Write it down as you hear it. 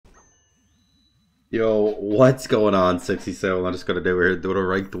Yo, what's going on, 67? I'm just gonna do here, do a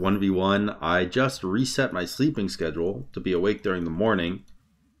ranked 1v1. I just reset my sleeping schedule to be awake during the morning.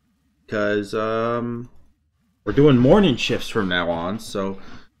 Because, we're doing morning shifts from now on, so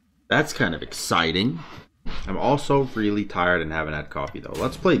that's kind of exciting. I'm also really tired and haven't had coffee, though.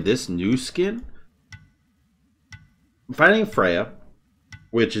 Let's play this new skin. I'm fighting Freya,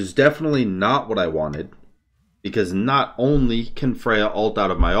 which is definitely not what I wanted. Because not only can Freya ult out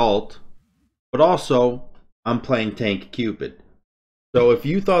of my ult, but also, I'm playing tank Cupid. So if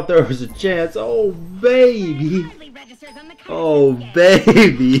you thought there was a chance, oh baby, oh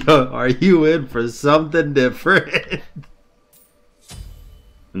baby, are you in for something different?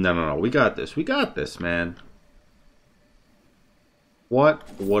 No, we got this, man. What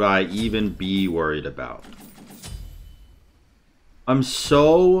would I even be worried about? I'm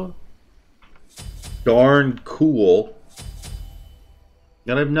so darn cool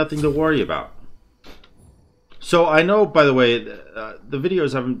that I have nothing to worry about. So I know, by the way, the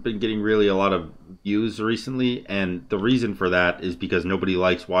videos haven't been getting really a lot of views recently, and the reason for that is because nobody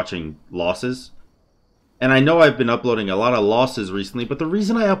likes watching losses. And I know I've been uploading a lot of losses recently, but the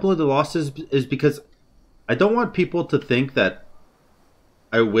reason I upload the losses is because I don't want people to think that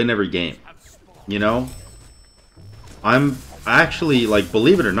I win every game. You know? I'm actually, like,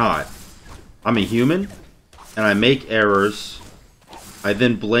 believe it or not, I'm a human, and I make errors. I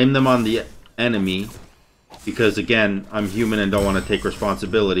then blame them on the enemy. Because again, I'm human and don't want to take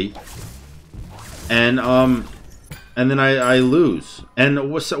responsibility. And then I lose.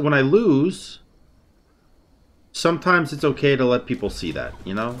 And when I lose, sometimes it's okay to let people see that,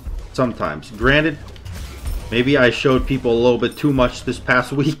 you know? Sometimes. Granted, maybe I showed people a little bit too much this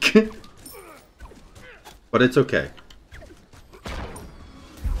past week. But it's okay.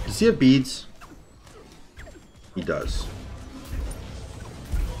 You see it beads? He does.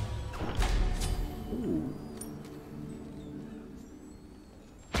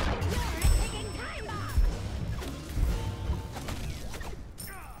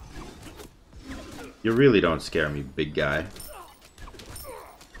 You really don't scare me, big guy.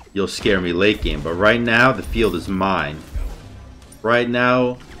 You'll scare me late game, but right now, the field is mine. Right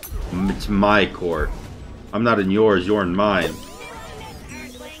now, it's my court. I'm not in yours, you're in mine.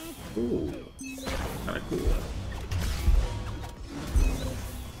 Ooh, kinda cool.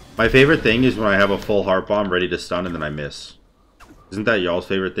 My favorite thing is when I have a full heart bomb ready to stun and then I miss. Isn't that y'all's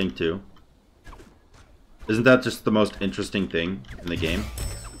favorite thing too? Isn't that just the most interesting thing in the game?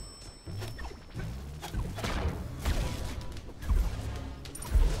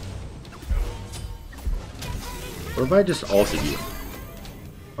 What if I just ulted you?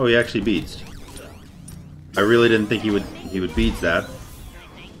 Oh, he actually beads. I really didn't think he would beads that.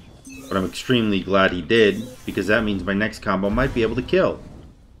 But I'm extremely glad he did, because that means my next combo might be able to kill.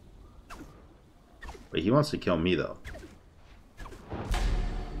 Wait, he wants to kill me though.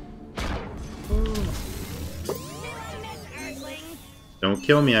 Don't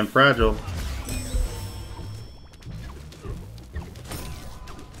kill me, I'm fragile.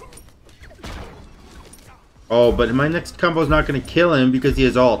 Oh, but my next combo is not going to kill him because he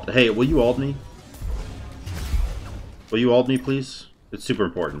has ult. Hey, will you ult me? Will you ult me, please? It's super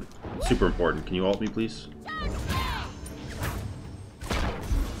important. It's super important. Can you ult me, please?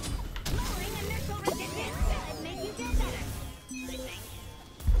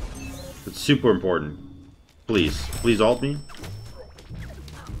 It's super important. Please. Please ult me.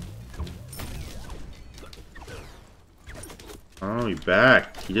 Oh, he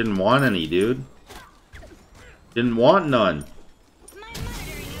backed. He didn't want any, dude. Didn't want none.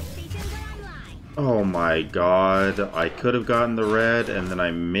 Oh my god. I could have gotten the red and then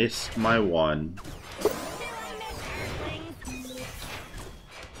I missed my one.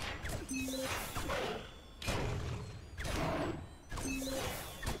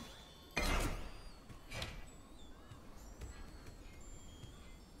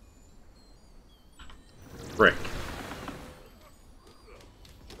 Frick.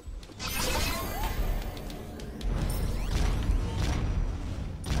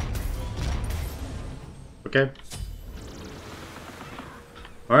 Okay.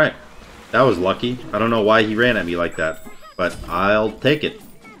 Alright. That was lucky. I don't know why he ran at me like that, but I'll take it.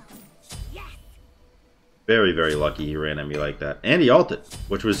 Very, very lucky he ran at me like that. And he ulted,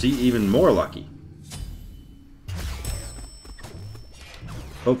 which was even more lucky.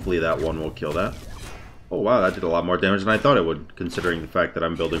 Hopefully that one will kill that. Oh wow, that did a lot more damage than I thought it would, considering the fact that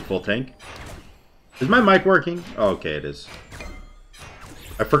I'm building full tank. Is my mic working? Oh, okay, it is.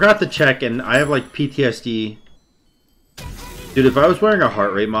 I forgot to check, and I have, like, PTSD. Dude, if I was wearing a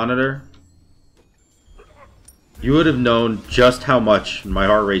heart rate monitor, you would have known just how much my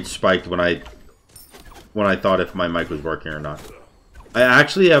heart rate spiked when I when I thought if my mic was working or not. I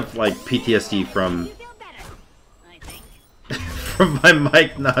actually have like PTSD from from my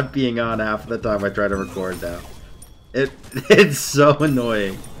mic not being on half the time I try to record now. It's so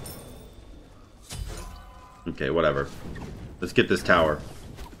annoying. Okay, whatever. Let's get this tower.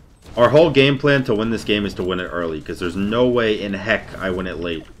 Our whole game plan to win this game is to win it early, because there's no way in heck I win it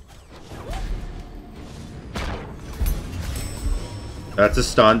late. That's a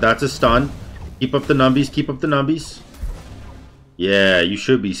stun. That's a stun. Keep up the numbies. Keep up the numbies. Yeah, you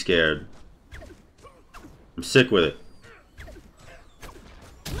should be scared. I'm sick with it.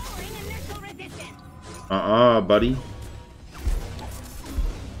 Buddy.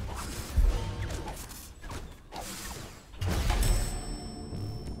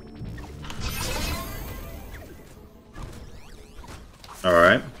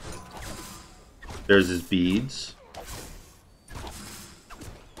 Alright. There's his beads.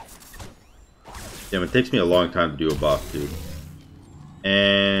 Damn, it takes me a long time to do a buff, dude.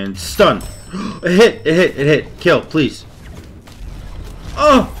 And stun. It hit, it hit, it hit. Kill, please.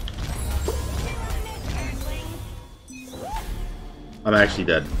 Oh! I'm actually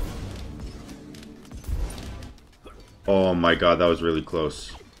dead. Oh my god, that was really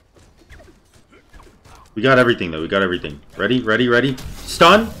close. We got everything though, we got everything. Ready, ready, ready.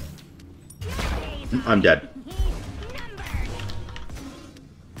 Stun! I'm dead.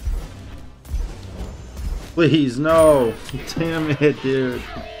 Please, no. Damn it, dude.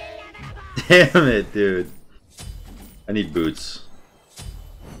 Damn it, dude. I need boots.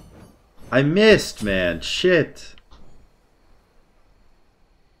 I missed, man. Shit.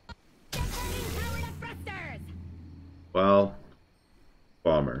 Well,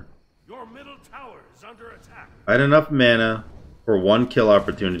 bummer. Your middle tower is under attack. I had enough mana for one kill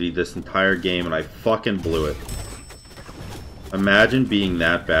opportunity this entire game, and I fucking blew it. Imagine being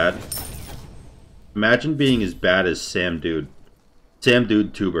that bad. Imagine being as bad as SamDaDude.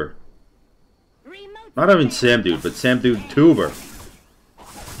 SamDaDude Tuber. Not even SamDaDude, but SamDaDude Tuber.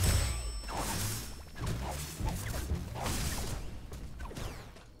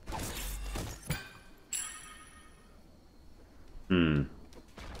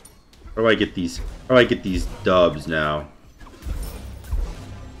 How do I get these? How do I get these dubs now?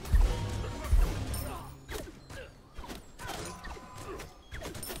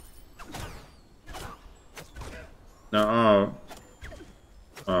 No.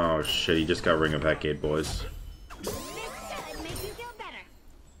 Oh shit! He just got Ring of Hecate, boys.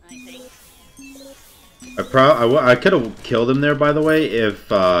 I could have killed him there, by the way,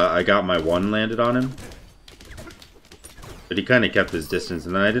 if I got my one landed on him. But he kind of kept his distance,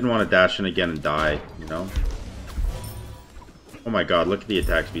 and then I didn't want to dash in again and die, you know? Oh my god, look at the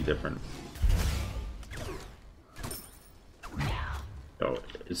attack speed difference. So,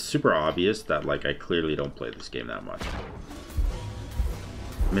 it's super obvious that, like, I clearly don't play this game that much.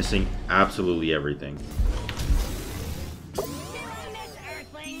 Missing absolutely everything.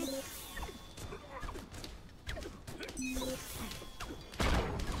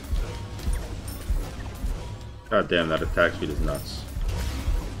 God damn, that attack speed is nuts.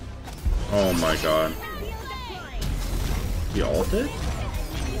 Oh my god. He ulted?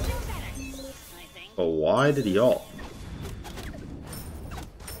 But why did he ult?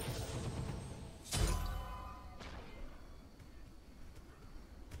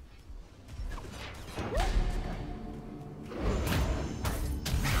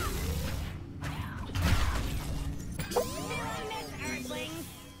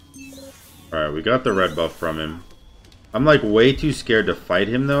 Alright, we got the red buff from him. I'm like way too scared to fight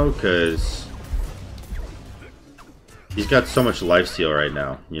him though, because he's got so much lifesteal right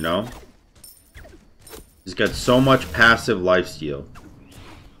now, you know? He's got so much passive lifesteal.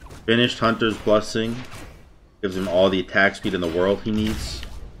 Finished Hunter's Blessing. Gives him all the attack speed in the world he needs.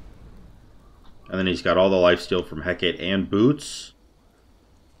 And then he's got all the lifesteal from Hecate and Boots.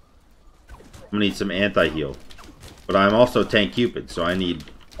 I'm gonna need some anti-heal. But I'm also tank Cupid, so I need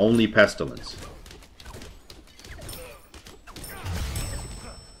only Pestilence.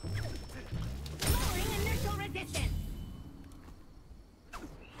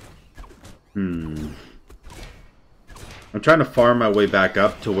 I'm trying to farm my way back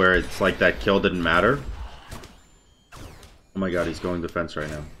up to where it's like that kill didn't matter. Oh my god, he's going defense right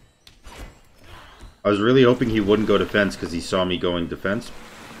now. I was really hoping he wouldn't go defense because he saw me going defense.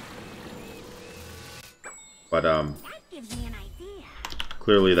 But,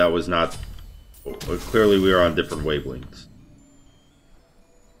 clearly that was not... Clearly we were on different wavelengths.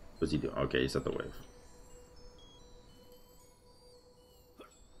 What's he doing? Okay, he's at the wave.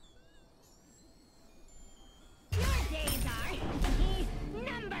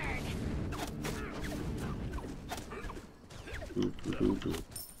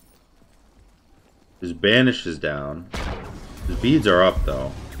 His banish is down. His beads are up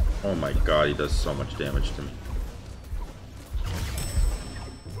though. Oh my god, he does so much damage to me.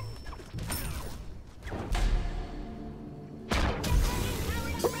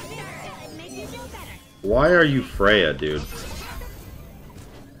 Why are you Freya, dude?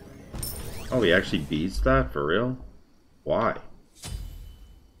 Oh, he actually beats that? For real? Why?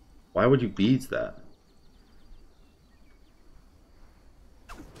 Why would you beats that?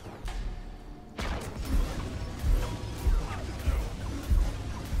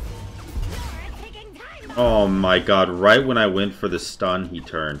 Oh my god, right when I went for the stun, he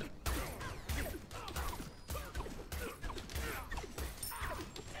turned.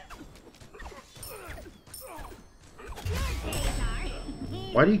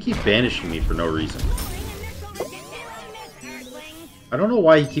 Why do you keep banishing me for no reason? I don't know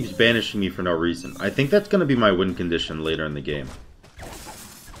why he keeps banishing me for no reason. I think that's going to be my win condition later in the game.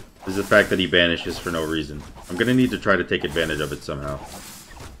 Is the fact that he banishes for no reason. I'm going to need to try to take advantage of it somehow.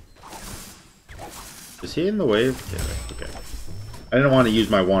 Is he in the wave? Yeah, okay. I didn't want to use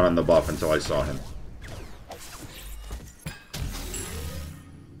my wand on the buff until I saw him.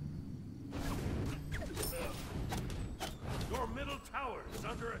 Your middle tower is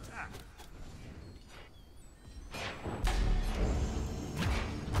under attack.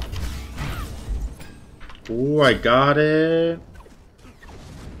 Ooh, I got it.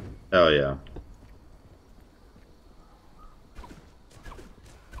 Hell yeah.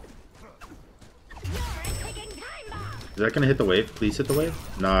 Is that gonna hit the wave? Please hit the wave.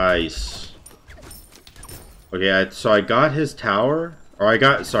 Nice. Okay, so I got his tower. Or I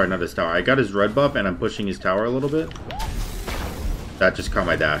got, sorry, not his tower. I got his red buff and I'm pushing his tower a little bit. That just caught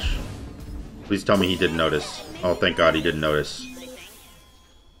my dash. Please tell me he didn't notice. Oh, thank God he didn't notice.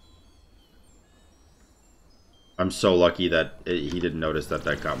 I'm so lucky that he didn't notice that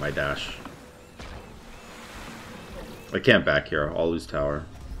that got my dash. I can't back here. I'll lose tower.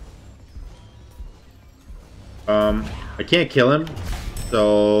 I can't kill him,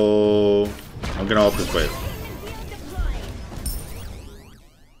 so I'm gonna ult this wave.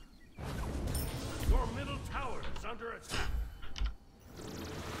 Your middle tower is under attack.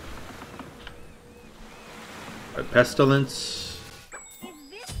 Right, Pestilence.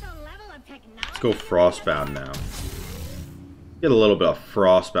 Let's go Frostbound now. Get a little bit of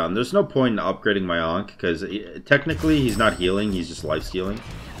Frostbound. There's no point in upgrading my Ankh because technically he's not healing; he's just life stealing.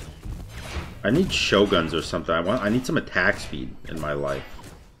 I need Shoguns or something. I need some attack speed in my life.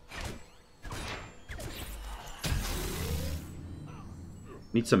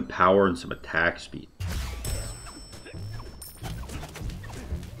 Need some power and some attack speed.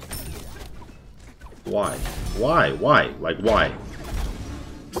 Why? Why? Why? Like why?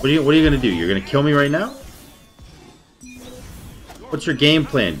 What are you gonna do? You're gonna kill me right now? What's your game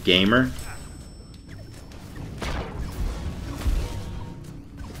plan, gamer?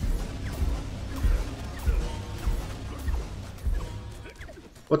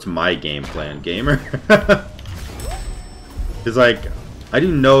 What's my game plan, gamer? It's like, I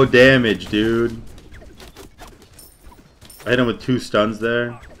do no damage, dude. I hit him with 2 stuns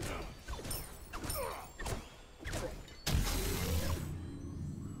there.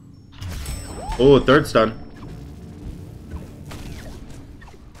 Oh, 3rd stun.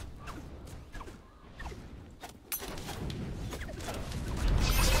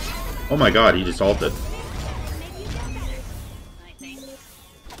 Oh my god, he just ulted.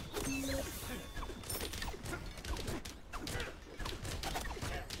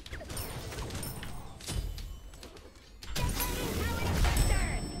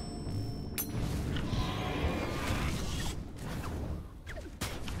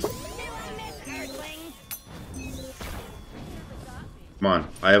 Come on.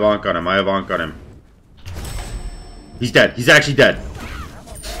 I have Ankh on him. I have Ankh on him. He's dead. He's actually dead.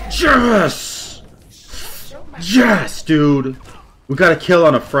 Yes! Yes, dude. We got a kill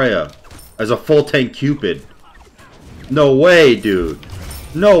on a Freya as a full tank Cupid. No way, dude.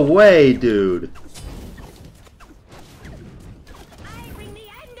 No way, dude.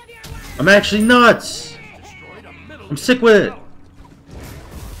 I'm actually nuts. I'm sick with it.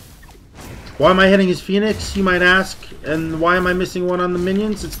 Why am I hitting his Phoenix, you might ask? And why am I missing one on the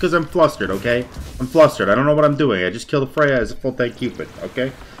minions? It's because I'm flustered, okay? I'm flustered. I don't know what I'm doing. I just killed a Freya as a full tank Cupid,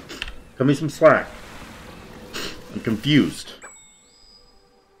 okay? Cut me some slack. I'm confused.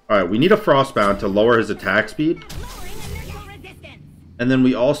 Alright, we need a Frostbound to lower his attack speed. And then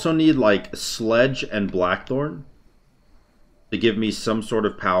we also need, like, Sledge and Blackthorn to give me some sort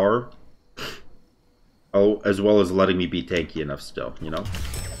of power. Oh, as well as letting me be tanky enough still, you know?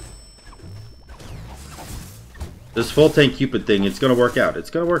 This full tank Cupid thing, it's gonna work out. It's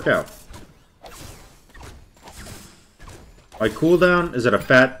gonna work out. My cooldown is at a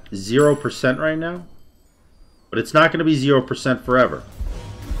fat 0% right now. But it's not gonna be 0% forever.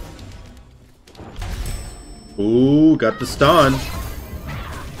 Ooh, got the stun.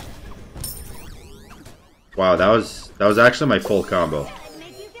 Wow, that was actually my full combo.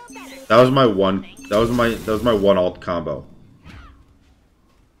 That was my one ult combo.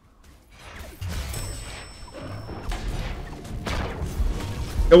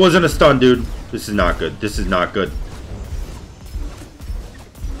 It wasn't a stun, dude. This is not good. This is not good.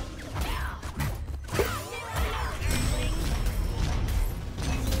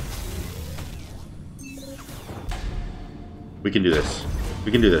 We can do this.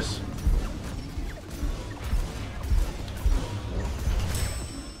 We can do this.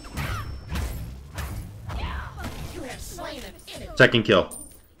 Second kill.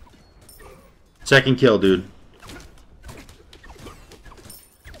 Second kill, dude.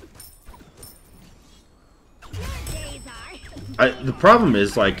 The problem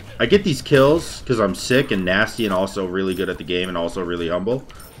is, like, I get these kills because I'm sick and nasty and also really good at the game and also really humble.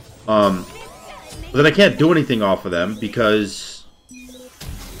 But then I can't do anything off of them because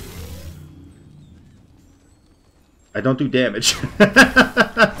I don't do damage.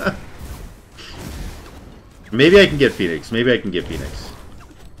 Maybe I can get Phoenix. Maybe I can get Phoenix.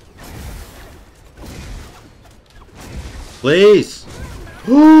 Please!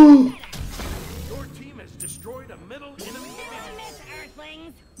 Your team has destroyed a middle enemy.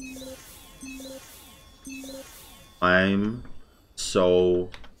 I'm so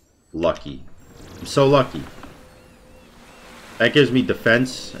lucky. I'm so lucky. That gives me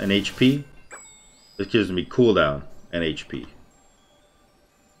defense and HP. This gives me cooldown and HP.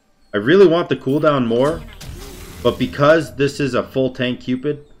 I really want the cooldown more, but because this is a full tank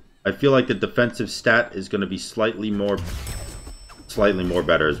Cupid, I feel like the defensive stat is going to be slightly more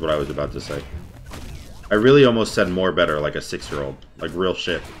better is what I was about to say. I really almost said more better like a 6-year-old. Like real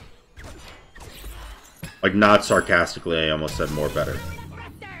shit. Like not sarcastically, I almost said more better.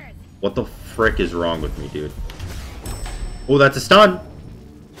 What the frick is wrong with me, dude? Oh, that's a stun!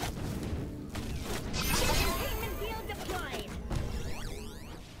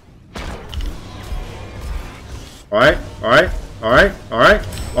 Alright, alright, alright, alright,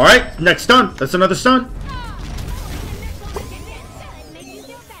 alright! Next stun! That's another stun!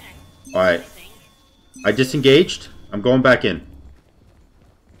 Alright. I disengaged. I'm going back in.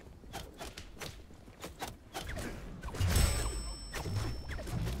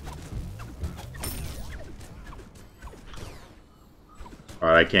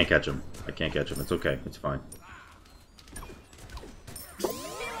 Alright, I can't catch him. I can't catch him. It's okay. It's fine.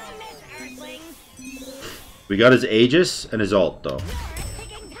 We got his Aegis and his ult, though.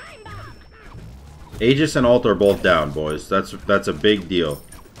 Aegis and ult are both down, boys. That's a big deal.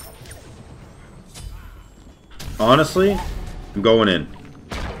 Honestly, I'm going in.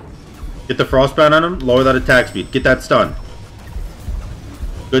 Get the frostbound on him. Lower that attack speed. Get that stun.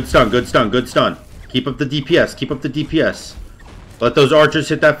 Good stun. Good stun. Good stun. Keep up the DPS. Keep up the DPS. Let those archers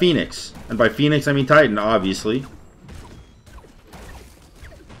hit that Phoenix. And by Phoenix, I mean Titan, obviously.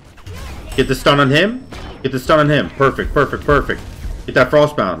 Get the stun on him. Get the stun on him. Perfect, perfect, perfect. Get that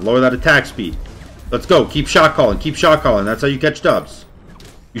frostbound. Lower that attack speed. Let's go. Keep shot calling. Keep shot calling. That's how you catch dubs.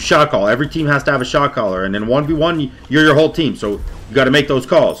 You shot call. Every team has to have a shot caller. And then 1v1, you're your whole team. So you got to make those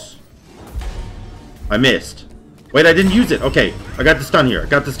calls. I missed. Wait, I didn't use it. Okay, I got the stun here. I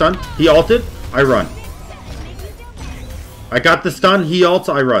got the stun. He ulted. I run. I got the stun. He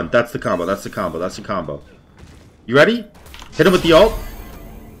ults. I run. That's the combo. That's the combo. That's the combo. You ready? Hit him with the ult.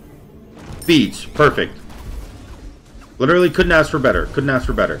 Beats. Perfect. Literally couldn't ask for better. Couldn't ask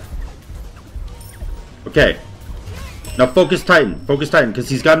for better. Okay. Now focus Titan. Focus Titan. Because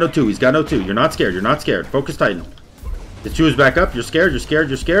he's got no 2. He's got no 2. You're not scared. You're not scared. Focus Titan. The 2 is back up. You're scared. You're scared.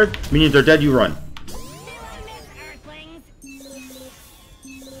 You're scared. Minions are dead. You run.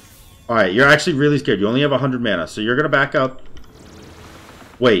 Alright. You're actually really scared. You only have 100 mana. So you're going to back up.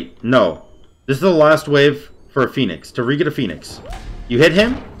 Wait. No. This is the last wave for a Phoenix. To re-get a Phoenix. You hit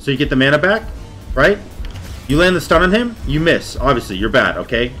him. So you get the mana back. Right? You land the stun on him. You miss. Obviously. You're bad.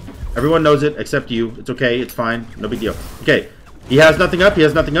 Okay? Everyone knows it except you. It's okay. It's fine. No big deal. Okay. He has nothing up. He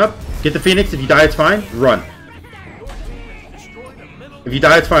has nothing up. Get the Phoenix. If you die, it's fine. Run. If you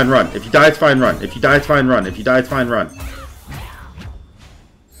die, it's fine. Run. If you die, it's fine. Run. If you die, it's fine. Run. If you die, it's fine. Run.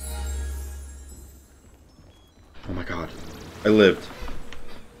 Oh my god. I lived.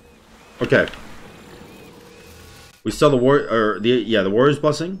 Okay. We sell the the Warrior's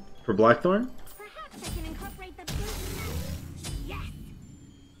Blessing for Blackthorn.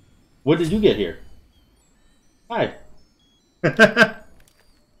 What did you get here? Hi.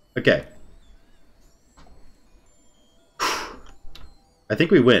 Okay. I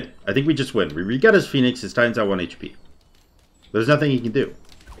think we win. I think we just win. We got his Phoenix. His Titan's at 1 HP. There's nothing he can do.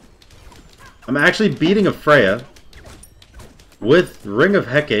 I'm actually beating a Freya with Ring of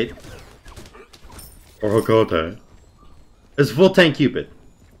Hecate or Hakote. It's full tank Cupid.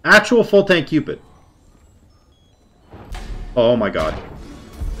 Actual full tank Cupid. Oh my god.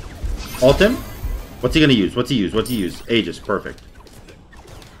 Ult him? What's he gonna use? What's he use? What's he use? Aegis. Perfect.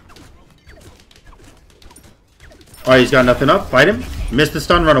 Alright, he's got nothing up. Fight him. Miss the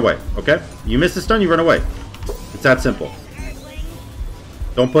stun, run away. Okay? You miss the stun, you run away. It's that simple.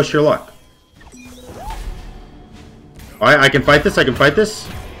 Don't push your luck. Alright, I can fight this. I can fight this.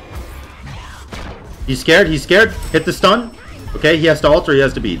 He's scared. He's scared. Hit the stun. Okay, he has to ult or he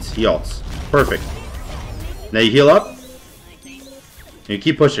has to beads. He ults. Perfect. Now you heal up. And you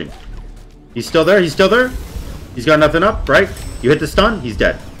keep pushing. He's still there. He's still there. He's got nothing up, right? You hit the stun. He's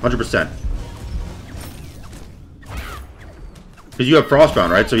dead. 100%. Because you have Frostbound,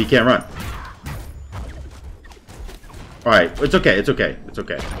 right? So he can't run. Alright. It's okay. It's okay. It's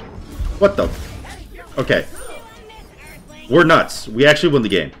okay. What the? Okay. We're nuts. We actually win the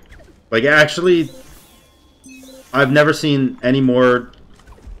game. Like, actually, I've never seen any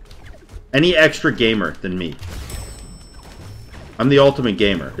extra gamer than me. I'm the ultimate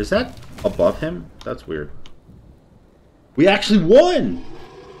gamer. Is that above him? That's weird. We actually won!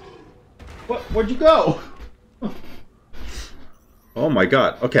 Where'd you go? Oh my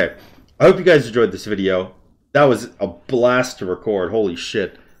god. Okay. I hope you guys enjoyed this video. That was a blast to record. Holy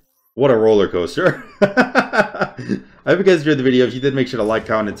shit. What a roller coaster. I hope you guys enjoyed the video. If you did, make sure to like,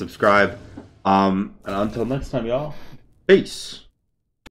 comment, and subscribe. And until next time, y'all. Peace.